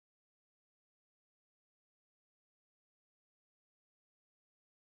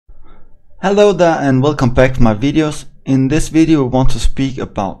Hello there and welcome back to my videos. In this video we want to speak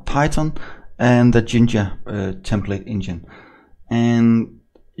about Python and the Jinja template engine. And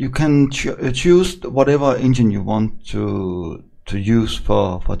you can choose whatever engine you want to use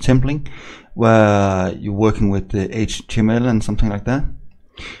for templating, where you're working with the HTML and something like that.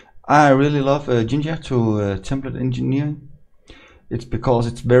 I really love Jinja to template engineering. It's because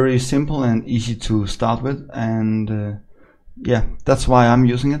it's very simple and easy to start with, and yeah, that's why I'm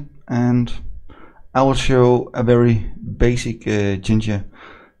using it. And I will show a very basic Jinja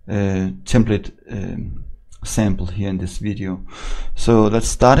template sample here in this video. So that's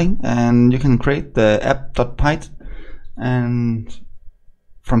starting, and you can create the app.py, and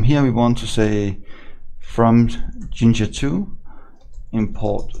from here we want to say from Jinja 2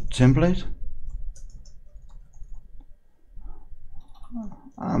 import template.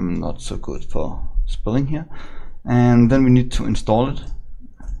 I'm not so good for spelling here. And then we need to install it,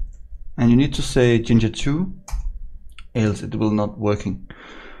 and you need to say Jinja 2, else it will not working.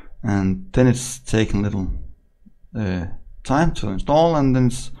 And then it's taking a little time to install, and then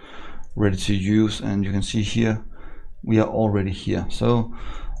it's ready to use. And you can see here we are already here. So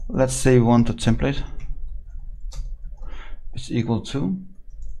let's say we want a template. It's equal to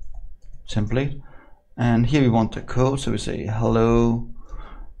template, and here we want the code, so we say hello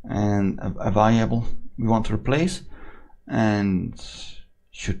and a variable we want to replace, and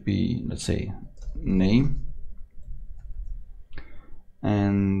should be, let's say, name.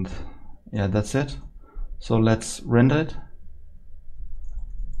 And yeah, that's it. So let's render it.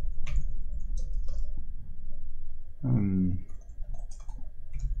 And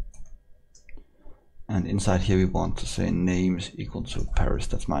inside here we want to say name is equal to Paris.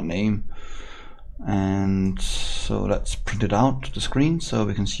 That's my name. And so let's print it out to the screen so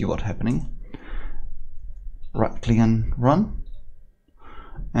we can see what's happening. Right click and run,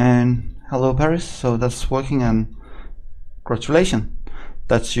 and hello Paris. So that's working, and congratulations,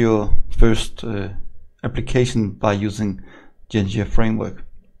 that's your first application by using Jinja framework.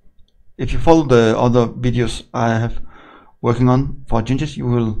 If you follow the other videos I have working on for Jinja, you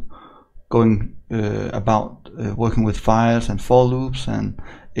will going about working with files and for loops and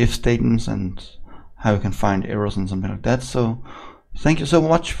if statements and how you can find errors and something like that. So thank you so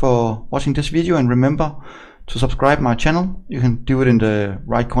much for watching this video, and remember to subscribe my channel. You can do it in the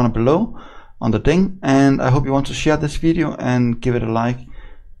right corner below on the ding, and I hope you want to share this video and give it a like.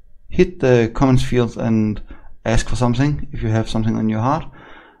 Hit the comments field and ask for something if you have something on your heart,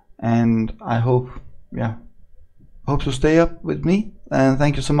 and I hope to stay up with me. And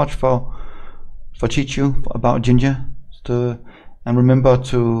thank you so much for teach you about Jinja. And remember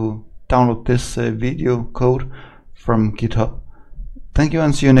to download this video code from Github. Thank you,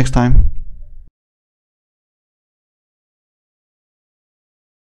 and see you next time.